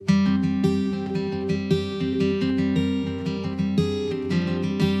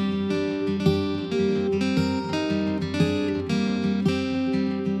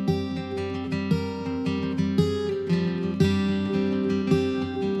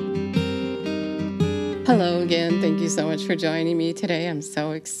Hello again. Thank you so much for joining me today. I'm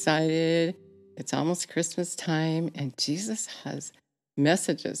so excited. It's almost Christmas time, and Jesus has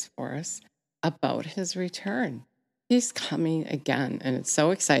messages for us about his return. He's coming again, and it's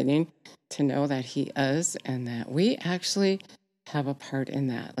so exciting to know that he is and that we actually have a part in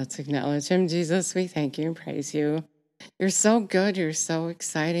that. Let's acknowledge him. Jesus, we thank you and praise you. You're so good. You're so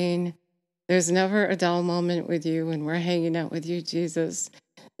exciting. There's never a dull moment with you when we're hanging out with you, Jesus.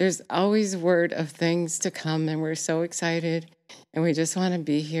 There's always word of things to come, and we're so excited, and we just want to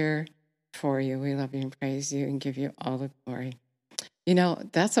be here for you. We love you and praise you and give you all the glory. You know,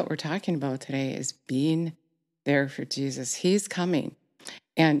 that's what we're talking about today, is being there for Jesus. He's coming.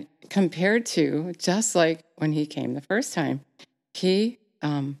 And compared to just like when he came the first time, he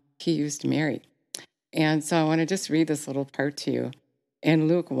used Mary. And so I want to just read this little part to you. In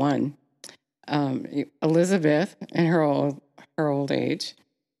Luke 1, Elizabeth, in her old age,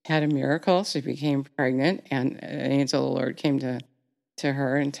 had a miracle. She became pregnant, and an angel of the Lord came to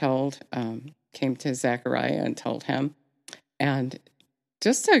her and came to Zechariah and told him. And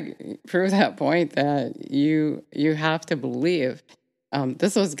just to prove that point that you have to believe,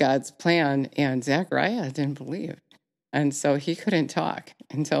 this was God's plan, and Zechariah didn't believe. And so he couldn't talk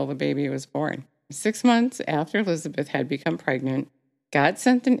until the baby was born. 6 months after Elizabeth had become pregnant, God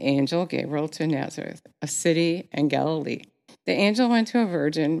sent an angel, Gabriel, to Nazareth, a city in Galilee. The angel went to a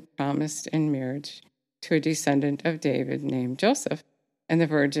virgin promised in marriage to a descendant of David named Joseph, and the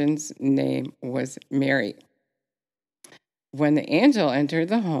virgin's name was Mary. When the angel entered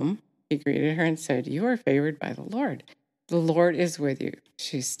the home, he greeted her and said, "You are favored by the Lord. The Lord is with you."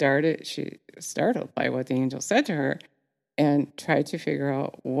 She startled by what the angel said to her and tried to figure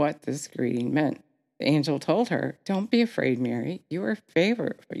out what this greeting meant. The angel told her, "Don't be afraid, Mary. You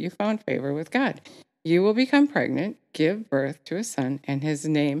found favor with God. You will become pregnant, give birth to a son, and his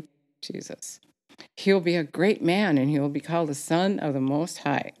name, Jesus. He will be a great man, and he will be called the Son of the Most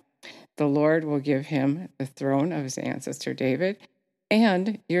High. The Lord will give him the throne of his ancestor David,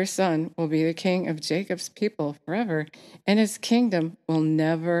 and your son will be the king of Jacob's people forever, and his kingdom will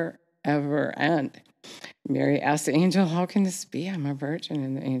never, ever end." Mary asked the angel, "How can this be? I'm a virgin."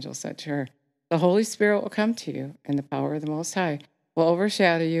 And the angel said to her, "The Holy Spirit will come to you, and the power of the Most High will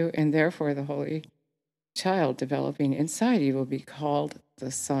overshadow you, and therefore the Holy Child developing inside you will be called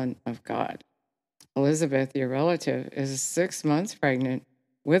the Son of God. Elizabeth, your relative, is 6 months pregnant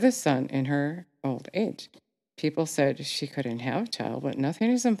with a son in her old age. People said she couldn't have a child, but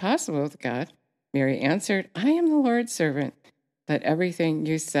nothing is impossible with God." Mary answered, "I am the Lord's servant. Let everything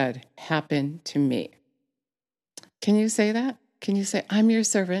you said happen to me." Can you say that? Can you say, "I'm your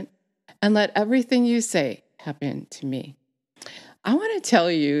servant, and let everything you say happen to me"? I want to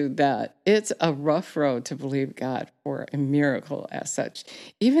tell you that it's a rough road to believe God for a miracle as such,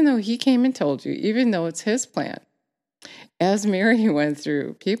 even though he came and told you, even though it's his plan. As Mary went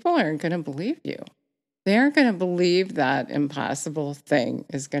through, people aren't going to believe you. They aren't going to believe that impossible thing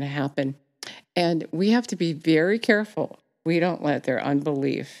is going to happen. And we have to be very careful we don't let their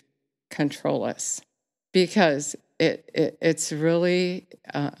unbelief control us, because it's really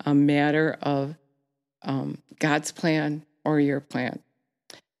a matter of God's plan or your plan.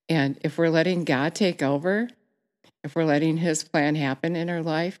 And if we're letting God take over, if we're letting his plan happen in our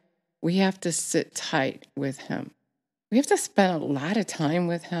life, we have to sit tight with him. We have to spend a lot of time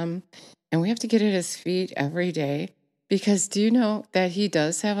with him, and we have to get at his feet every day, because do you know that he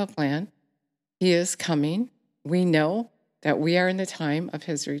does have a plan? He is coming. We know that we are in the time of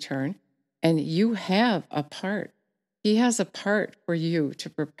his return, and you have a part. He has a part for you to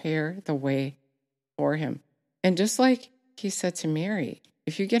prepare the way for him. And just like he said to Mary,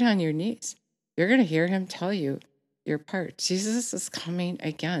 if you get on your knees, you're going to hear him tell you your part. Jesus is coming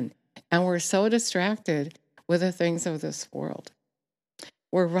again. And we're so distracted with the things of this world.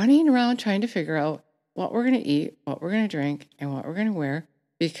 We're running around trying to figure out what we're going to eat, what we're going to drink, and what we're going to wear,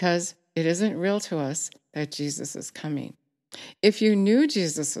 because it isn't real to us that Jesus is coming. If you knew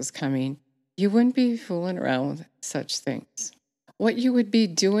Jesus was coming, you wouldn't be fooling around with such things. What you would be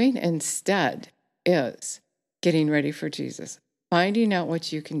doing instead is getting ready for Jesus, finding out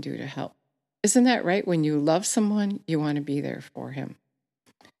what you can do to help. Isn't that right? When you love someone, you want to be there for him.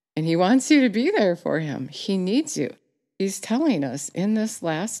 And he wants you to be there for him. He needs you. He's telling us in this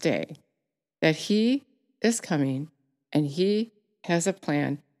last day that he is coming and he has a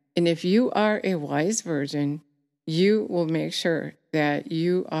plan. And if you are a wise virgin, you will make sure that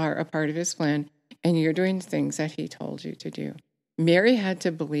you are a part of his plan and you're doing things that he told you to do. Mary had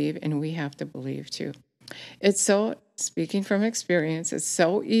to believe, and we have to believe too. Speaking from experience, it's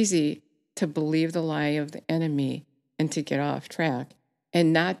so easy to believe the lie of the enemy and to get off track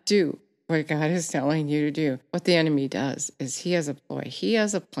and not do what God is telling you to do. What the enemy does is he has a ploy. He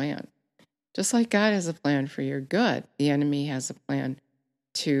has a plan. Just like God has a plan for your good, the enemy has a plan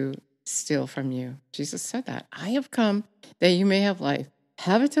to steal from you. Jesus said that. I have come that you may have life,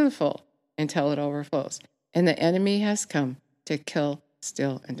 have it to the full until it overflows. And the enemy has come to kill,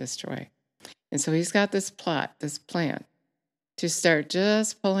 steal, and destroy. And so he's got this plot, this plan to start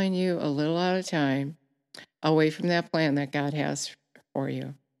just pulling you a little at a time away from that plan that God has for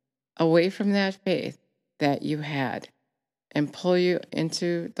you, away from that faith that you had, and pull you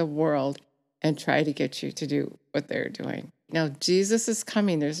into the world and try to get you to do what they're doing. Now, Jesus is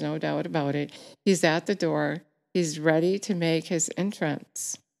coming. There's no doubt about it. He's at the door. He's ready to make his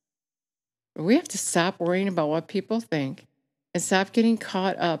entrance. We have to stop worrying about what people think and stop getting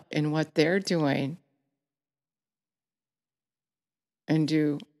caught up in what they're doing and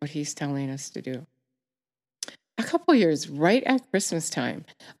do what he's telling us to do. A couple years right at Christmas time,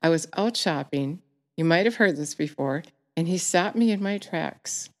 I was out shopping. You might have heard this before. And he stopped me in my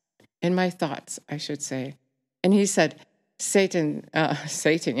tracks, in my thoughts, I should say. And he said, Satan,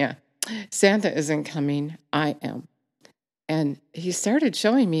 yeah, Santa isn't coming, I am. And he started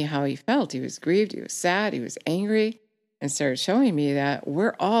showing me how he felt. He was grieved, he was sad, he was angry, and started showing me that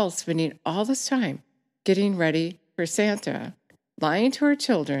we're all spending all this time getting ready for Santa, lying to our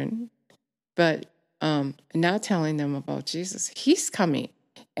children, but not telling them about Jesus. He's coming,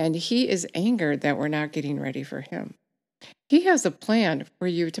 and he is angered that we're not getting ready for him. He has a plan for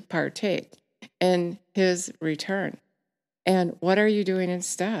you to partake in his return. And what are you doing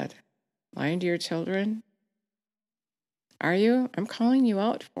instead? Lying to your children? Are you? I'm calling you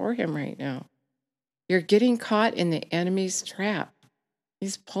out for him right now. You're getting caught in the enemy's trap.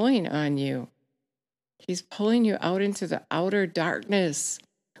 He's pulling on you. He's pulling you out into the outer darkness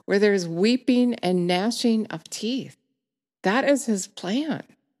where there's weeping and gnashing of teeth. That is his plan.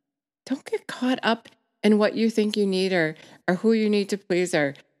 Don't get caught up in what you think you need or who you need to please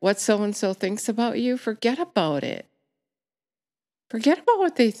or what so-and-so thinks about you. Forget about it. Forget about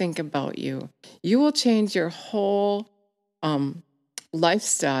what they think about you. You will change your whole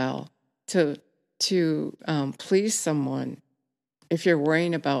lifestyle to please someone if you're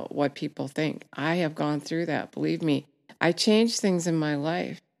worrying about what people think. I have gone through that. Believe me, I changed things in my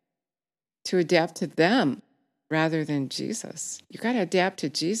life to adapt to them rather than Jesus. You got to adapt to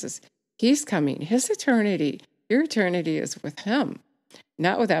Jesus. He's coming. His eternity, your eternity is with him,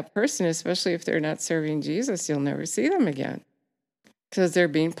 not with that person, especially if they're not serving Jesus. You'll never see them again because they're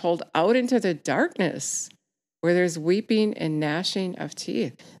being pulled out into the darkness where there's weeping and gnashing of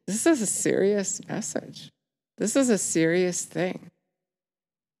teeth. This is a serious message. This is a serious thing.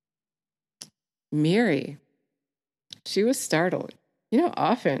 Mary, she was startled. You know,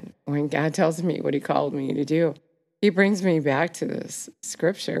 often when God tells me what he called me to do, he brings me back to this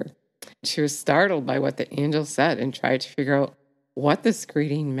scripture. She was startled by what the angel said and tried to figure out what this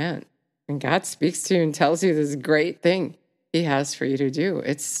greeting meant. And God speaks to you and tells you this great thing he has for you to do.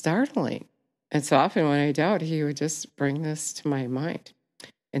 It's startling. And so often when I doubt, he would just bring this to my mind.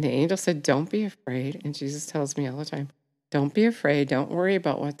 And the angel said, don't be afraid. And Jesus tells me all the time, don't be afraid. Don't worry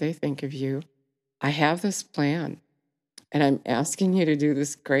about what they think of you. I have this plan. And I'm asking you to do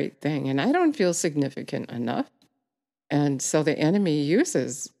this great thing. And I don't feel significant enough. And so the enemy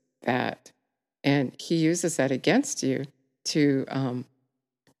uses that. And he uses that against you to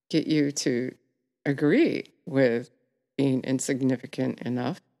get you to agree with being insignificant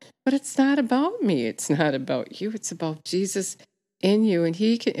enough. But it's not about me. It's not about you. It's about Jesus in you. And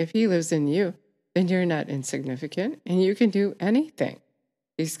if he lives in you, then you're not insignificant. And you can do anything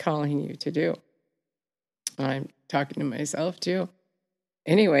he's calling you to do. I'm talking to myself too.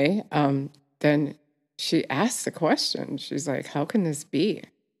 Anyway, then she asked the question. She's like, how can this be?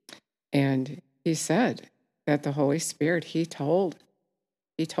 And he said that the Holy Spirit, he told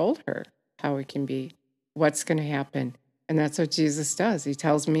her how it can be, what's going to happen. And that's what Jesus does. He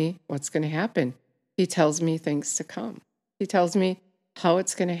tells me what's going to happen. He tells me things to come. He tells me how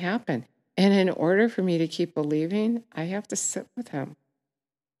it's going to happen. And in order for me to keep believing, I have to sit with him.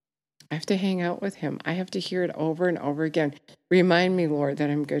 I have to hang out with him. I have to hear it over and over again. Remind me, Lord, that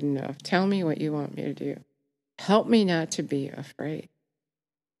I'm good enough. Tell me what you want me to do. Help me not to be afraid.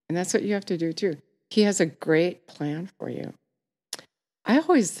 And that's what you have to do too. He has a great plan for you. I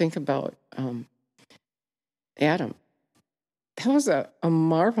always think about Adam. That was a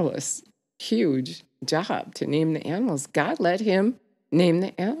marvelous, huge job to name the animals. God let him name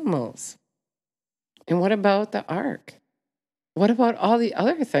the animals. And what about the ark? What about all the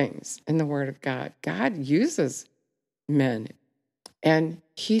other things in the Word of God? God uses men. And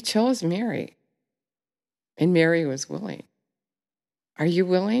he chose Mary. And Mary was willing. Are you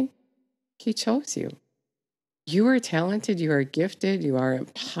willing? He chose you. You are talented, you are gifted, you are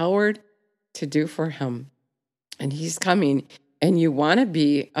empowered to do for him. And he's coming, and you want to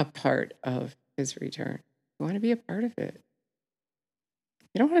be a part of his return. You want to be a part of it.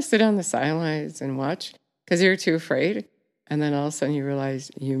 You don't want to sit on the sidelines and watch because you're too afraid. And then all of a sudden you realize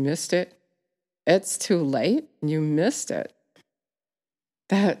you missed it. It's too late. You missed it.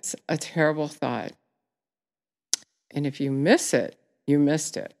 That's a terrible thought. And if you miss it, you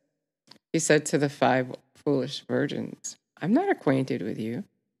missed it. He said to the 5 foolish virgins, I'm not acquainted with you.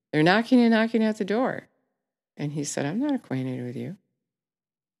 They're knocking and knocking at the door. And he said, I'm not acquainted with you.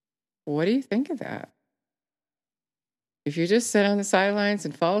 What do you think of that? If you just sit on the sidelines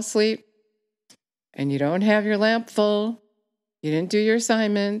and fall asleep and you don't have your lamp full, you didn't do your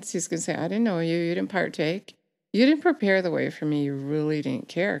assignments, he's going to say, I didn't know you. You didn't partake. You didn't prepare the way for me. You really didn't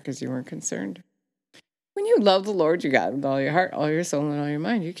care because you weren't concerned. When you love the Lord, you got him with all your heart, all your soul, and all your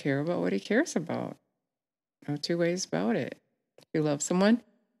mind. You care about what he cares about. No two ways about it. If you love someone,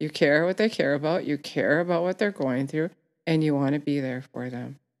 you care what they care about. You care about what they're going through, and you want to be there for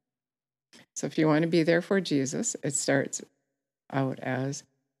them. So if you want to be there for Jesus, it starts out as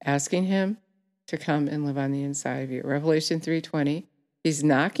asking him to come and live on the inside of you. Revelation 3:20, he's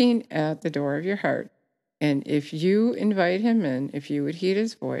knocking at the door of your heart. And if you invite him in, if you would heed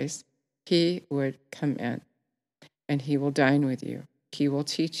his voice, he would come in and he will dine with you. He will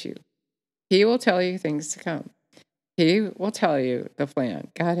teach you. He will tell you things to come. He will tell you the plan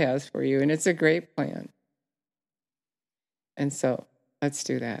God has for you, and it's a great plan. And so let's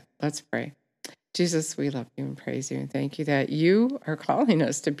do that. Let's pray. Jesus, we love you and praise you and thank you that you are calling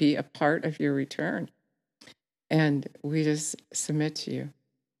us to be a part of your return. And we just submit to you.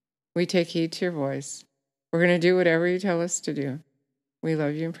 We take heed to your voice. We're going to do whatever you tell us to do. We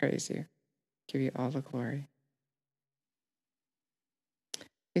love you and praise you. Give you all the glory.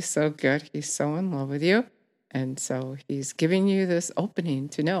 He's so good. He's so in love with you. And so he's giving you this opening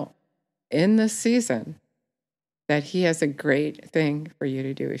to know in this season that he has a great thing for you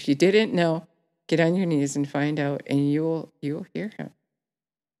to do. If you didn't know, get on your knees and find out, and you will hear him.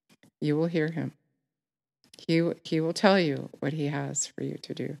 You will hear him. He will tell you what he has for you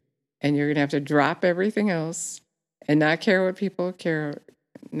to do. And you're going to have to drop everything else and not care what people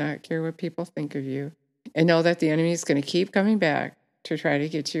think of you, and know that the enemy is going to keep coming back to try to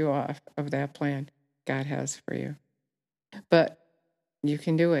get you off of that plan God has for you. But you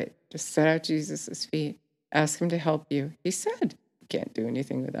can do it. Just set out Jesus' feet. Ask him to help you. He said you can't do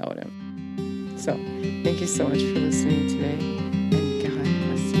anything without him. So thank you so much for listening today.